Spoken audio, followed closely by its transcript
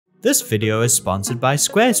This video is sponsored by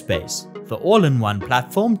Squarespace, the all-in-one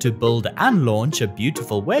platform to build and launch a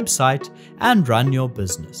beautiful website and run your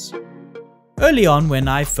business. Early on, when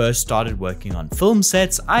I first started working on film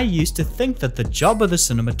sets, I used to think that the job of the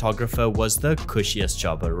cinematographer was the cushiest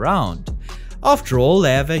job around. After all,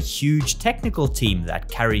 they have a huge technical team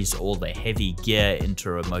that carries all the heavy gear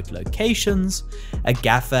into remote locations, a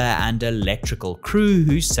gaffer and electrical crew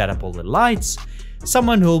who set up all the lights,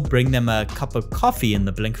 someone who'll bring them a cup of coffee in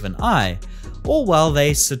the blink of an eye, all while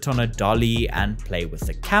they sit on a dolly and play with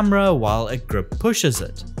the camera while a grip pushes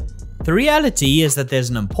it. The reality is that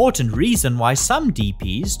there's an important reason why some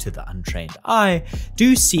DPs, to the untrained eye,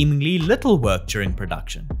 do seemingly little work during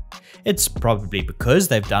production. It's probably because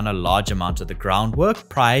they've done a large amount of the groundwork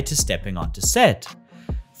prior to stepping onto set.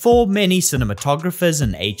 For many cinematographers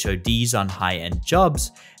and HODs on high-end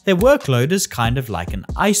jobs, their workload is kind of like an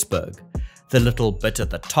iceberg. The little bit at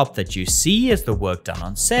the top that you see is the work done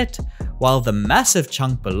on set, while the massive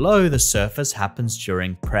chunk below the surface happens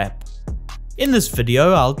during prep. In this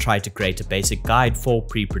video, I'll try to create a basic guide for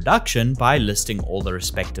pre-production by listing all the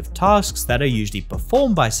respective tasks that are usually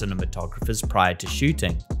performed by cinematographers prior to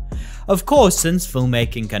shooting. Of course, since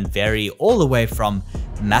filmmaking can vary all the way from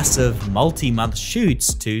massive multi-month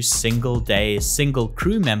shoots to single-day, single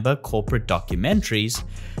crew member corporate documentaries,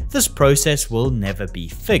 this process will never be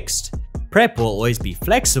fixed. Prep will always be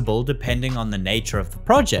flexible depending on the nature of the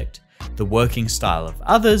project, the working style of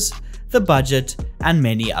others, the budget, and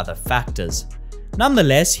many other factors.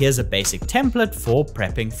 Nonetheless, here's a basic template for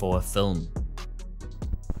prepping for a film.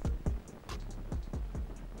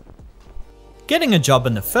 Getting a job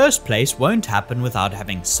in the first place won't happen without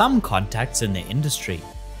having some contacts in the industry.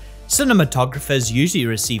 Cinematographers usually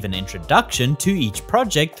receive an introduction to each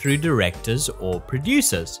project through directors or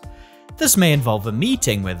producers. This may involve a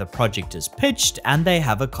meeting where the project is pitched and they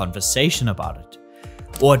have a conversation about it.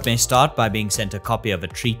 Or it may start by being sent a copy of a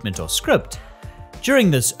treatment or script.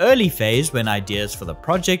 During this early phase, when ideas for the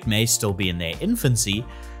project may still be in their infancy,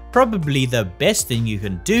 probably the best thing you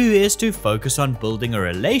can do is to focus on building a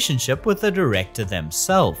relationship with the director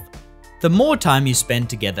themselves. The more time you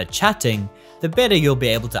spend together chatting, the better you'll be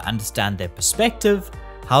able to understand their perspective,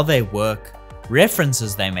 how they work,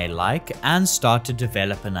 references they may like, and start to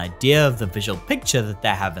develop an idea of the visual picture that they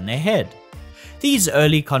have in their head. These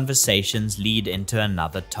early conversations lead into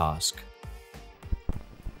another task.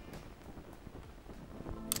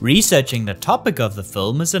 Researching the topic of the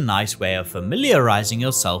film is a nice way of familiarizing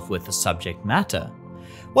yourself with the subject matter.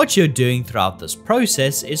 What you're doing throughout this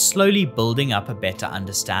process is slowly building up a better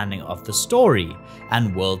understanding of the story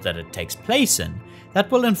and world that it takes place in, that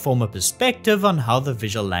will inform a perspective on how the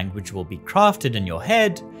visual language will be crafted in your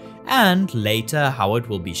head, and later how it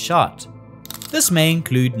will be shot. This may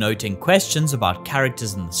include noting questions about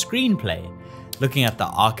characters in the screenplay, looking at the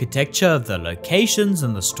architecture of the locations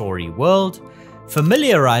in the story world,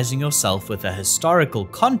 familiarizing yourself with a historical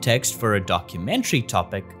context for a documentary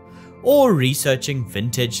topic, or researching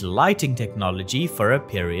vintage lighting technology for a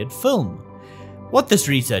period film. What this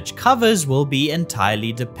research covers will be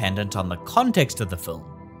entirely dependent on the context of the film.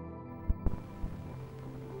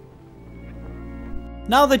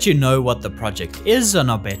 Now that you know what the project is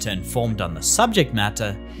and are better informed on the subject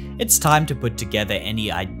matter, it's time to put together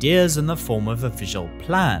any ideas in the form of a visual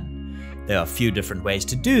plan. There are a few different ways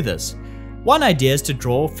to do this. One idea is to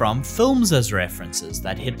draw from films as references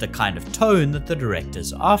that hit the kind of tone that the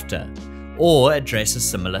director's after, or address a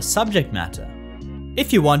similar subject matter.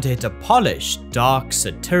 If you want to hit a polished, dark,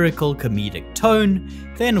 satirical, comedic tone,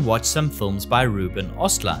 then watch some films by Ruben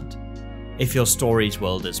Östlund. If your story's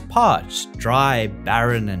world is parched, dry,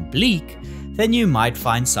 barren, and bleak, then you might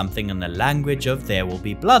find something in the language of There Will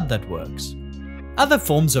Be Blood that works. Other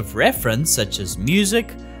forms of reference, such as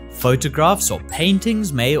music, photographs, or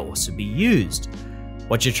paintings, may also be used.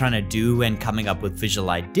 What you're trying to do when coming up with visual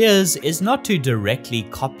ideas is not to directly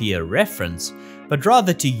copy a reference, but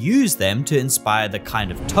rather to use them to inspire the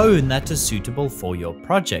kind of tone that is suitable for your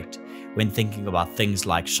project, when thinking about things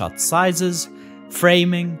like shot sizes,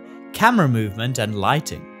 framing, camera movement, and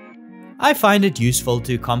lighting. I find it useful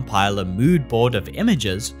to compile a mood board of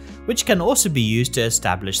images, which can also be used to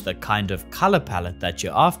establish the kind of color palette that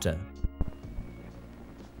you're after.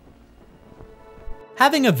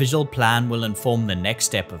 Having a visual plan will inform the next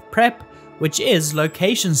step of prep, which is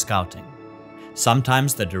location scouting.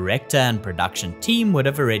 Sometimes the director and production team would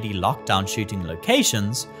have already locked down shooting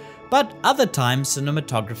locations, but other times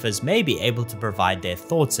cinematographers may be able to provide their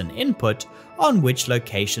thoughts and input on which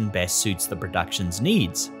location best suits the production's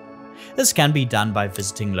needs. This can be done by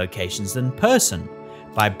visiting locations in person,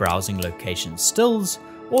 by browsing location stills,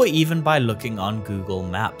 or even by looking on Google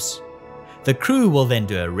Maps. The crew will then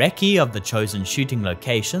do a recce of the chosen shooting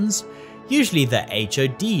locations, usually the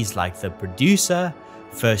HODs like the producer,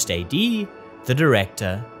 first AD, the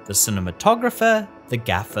director, the cinematographer, the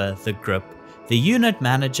gaffer, the grip, the unit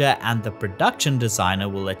manager and the production designer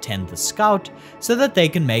will attend the scout so that they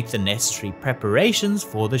can make the necessary preparations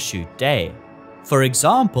for the shoot day. For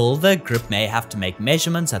example, the grip may have to make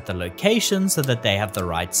measurements at the location so that they have the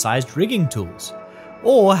right sized rigging tools,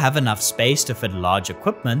 or have enough space to fit large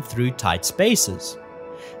equipment through tight spaces.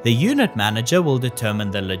 The unit manager will determine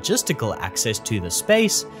the logistical access to the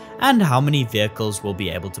space and how many vehicles will be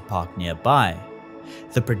able to park nearby.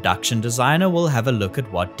 The production designer will have a look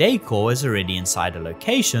at what decor is already inside a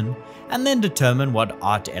location and then determine what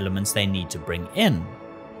art elements they need to bring in.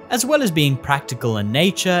 As well as being practical in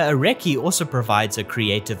nature, a recce also provides a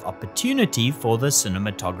creative opportunity for the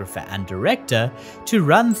cinematographer and director to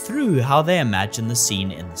run through how they imagine the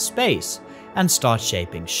scene in the space and start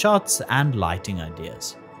shaping shots and lighting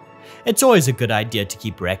ideas. It's always a good idea to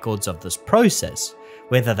keep records of this process,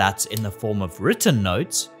 whether that's in the form of written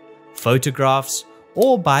notes, photographs,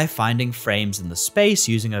 or by finding frames in the space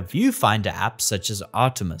using a viewfinder app such as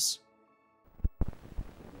Artemis.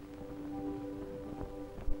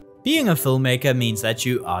 Being a filmmaker means that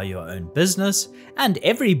you are your own business, and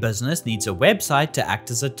every business needs a website to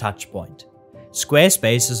act as a touchpoint.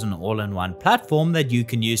 Squarespace is an all-in-one platform that you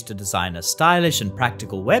can use to design a stylish and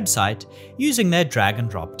practical website using their drag and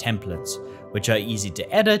drop templates, which are easy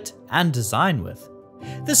to edit and design with.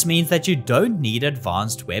 This means that you don't need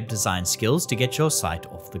advanced web design skills to get your site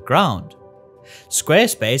off the ground.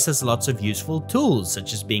 Squarespace has lots of useful tools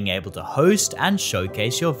such as being able to host and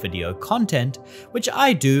showcase your video content, which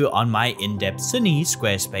I do on my in-depth Cine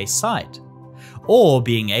Squarespace site, or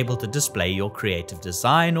being able to display your creative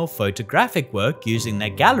design or photographic work using their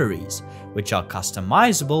galleries, which are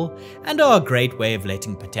customizable and are a great way of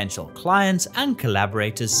letting potential clients and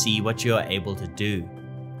collaborators see what you are able to do.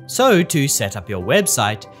 So to set up your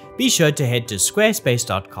website, be sure to head to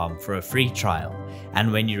squarespace.com for a free trial,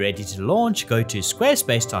 and when you're ready to launch, go to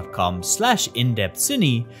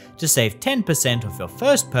squarespace.com/indepthcine to save 10% off your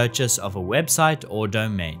first purchase of a website or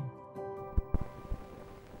domain.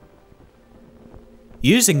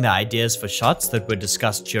 Using the ideas for shots that were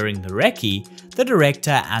discussed during the recce, the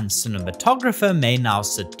director and cinematographer may now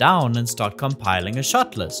sit down and start compiling a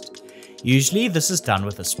shot list. Usually this is done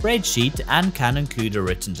with a spreadsheet and can include a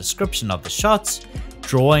written description of the shots,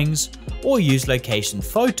 drawings, or use location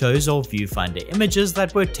photos or viewfinder images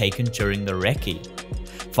that were taken during the recce.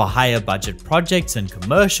 For higher budget projects and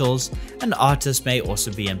commercials, an artist may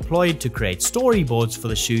also be employed to create storyboards for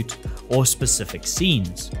the shoot or specific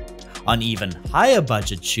scenes. On even higher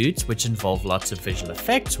budget shoots, which involve lots of visual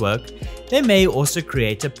effects work, they may also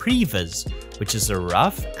create a previs, which is a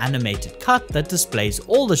rough, animated cut that displays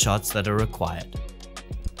all the shots that are required.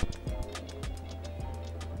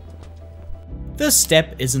 This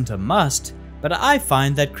step isn't a must, but I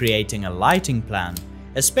find that creating a lighting plan,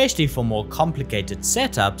 especially for more complicated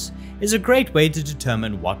setups, is a great way to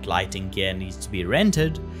determine what lighting gear needs to be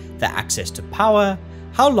rented, the access to power,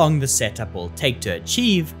 how long the setup will take to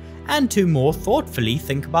achieve, and to more thoughtfully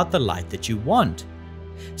think about the light that you want.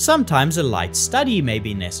 Sometimes a light study may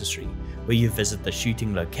be necessary, where you visit the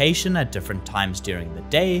shooting location at different times during the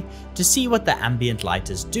day to see what the ambient light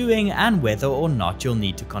is doing and whether or not you'll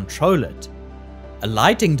need to control it. A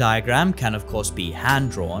lighting diagram can of course be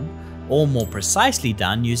hand-drawn, or more precisely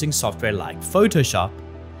done using software like Photoshop.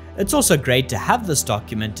 It's also great to have this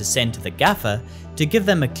document to send to the gaffer to give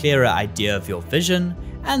them a clearer idea of your vision,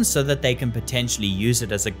 and so that they can potentially use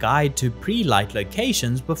it as a guide to pre-light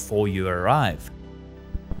locations before you arrive.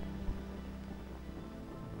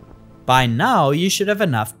 By now, you should have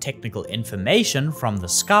enough technical information from the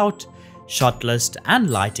scout, shot list,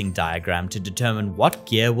 and lighting diagram to determine what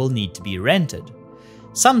gear will need to be rented.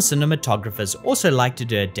 Some cinematographers also like to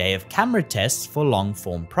do a day of camera tests for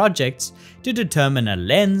long-form projects to determine a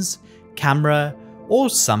lens, camera, or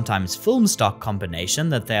sometimes film stock combination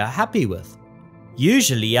that they are happy with.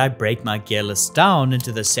 Usually I break my gear list down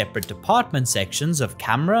into the separate department sections of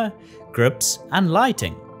camera, grips, and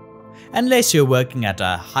lighting. Unless you're working at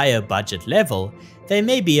a higher budget level, there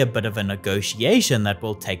may be a bit of a negotiation that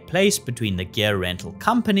will take place between the gear rental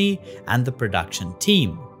company and the production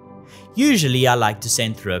team. Usually I like to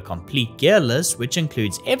send through a complete gear list which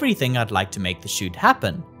includes everything I'd like to make the shoot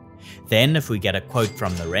happen. Then if we get a quote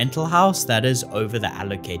from the rental house that is over the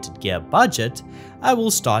allocated gear budget, I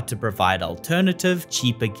will start to provide alternative,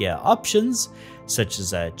 cheaper gear options, such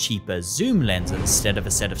as a cheaper zoom lens instead of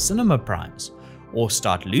a set of cinema primes, or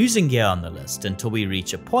start losing gear on the list until we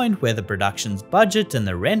reach a point where the production's budget and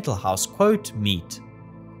the rental house quote meet.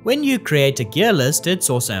 When you create a gear list, it's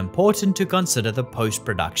also important to consider the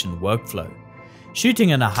post-production workflow. Shooting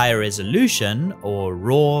in a higher resolution, or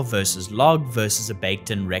RAW versus log versus a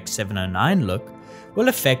baked-in Rec 709 look, will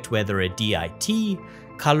affect whether a DIT,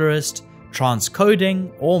 colorist,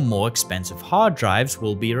 transcoding, or more expensive hard drives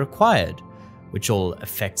will be required, which all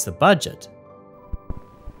affects the budget.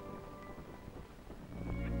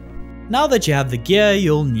 Now that you have the gear,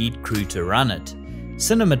 you'll need crew to run it.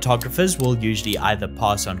 Cinematographers will usually either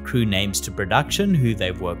pass on crew names to production who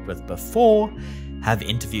they've worked with before, have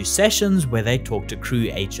interview sessions where they talk to crew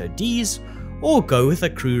HODs, or go with the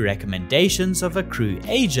crew recommendations of a crew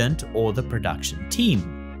agent or the production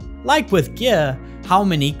team. Like with gear, how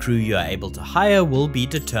many crew you are able to hire will be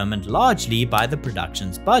determined largely by the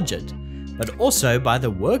production's budget, but also by the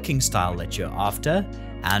working style that you're after,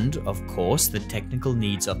 and of course the technical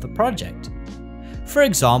needs of the project. For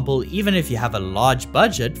example, even if you have a large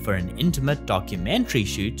budget for an intimate documentary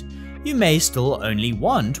shoot, you may still only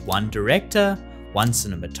want one director, one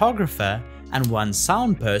cinematographer, and one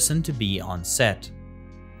sound person to be on set.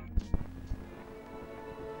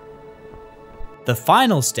 The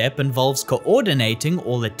final step involves coordinating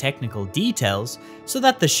all the technical details so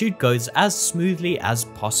that the shoot goes as smoothly as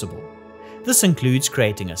possible. This includes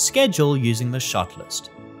creating a schedule using the shot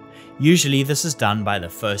list. Usually this is done by the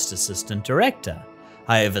first assistant director.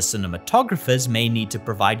 However, cinematographers may need to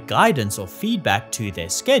provide guidance or feedback to their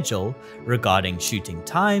schedule regarding shooting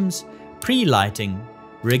times, pre-lighting,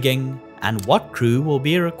 rigging, and what crew will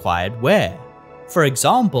be required where. For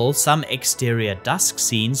example, some exterior dusk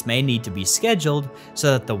scenes may need to be scheduled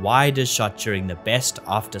so that the wide is shot during the best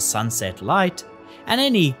after sunset light, and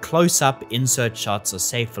any close-up insert shots are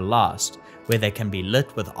safe for last, where they can be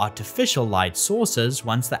lit with artificial light sources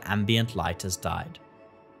once the ambient light has died.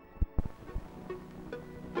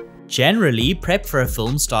 Generally, prep for a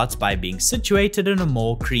film starts by being situated in a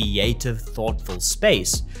more creative, thoughtful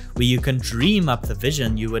space where you can dream up the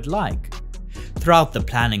vision you would like. Throughout the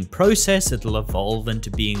planning process, it'll evolve into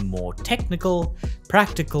being more technical,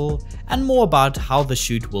 practical, and more about how the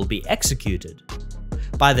shoot will be executed.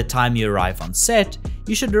 By the time you arrive on set,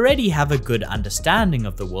 you should already have a good understanding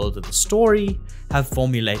of the world of the story, have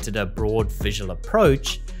formulated a broad visual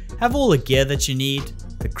approach, have all the gear that you need,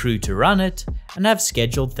 the crew to run it, and have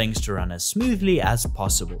scheduled things to run as smoothly as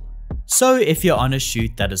possible. So if you're on a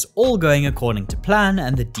shoot that is all going according to plan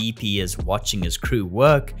and the DP is watching his crew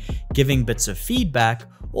work, giving bits of feedback,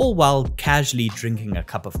 all while casually drinking a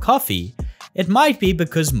cup of coffee, it might be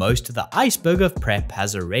because most of the iceberg of prep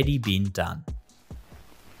has already been done.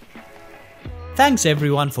 Thanks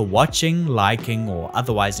everyone for watching, liking, or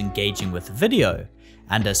otherwise engaging with the video.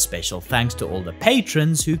 And a special thanks to all the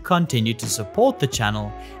patrons who continue to support the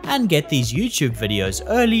channel and get these YouTube videos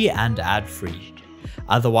early and ad-free.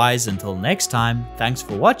 Otherwise, until next time, thanks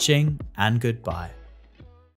for watching and goodbye.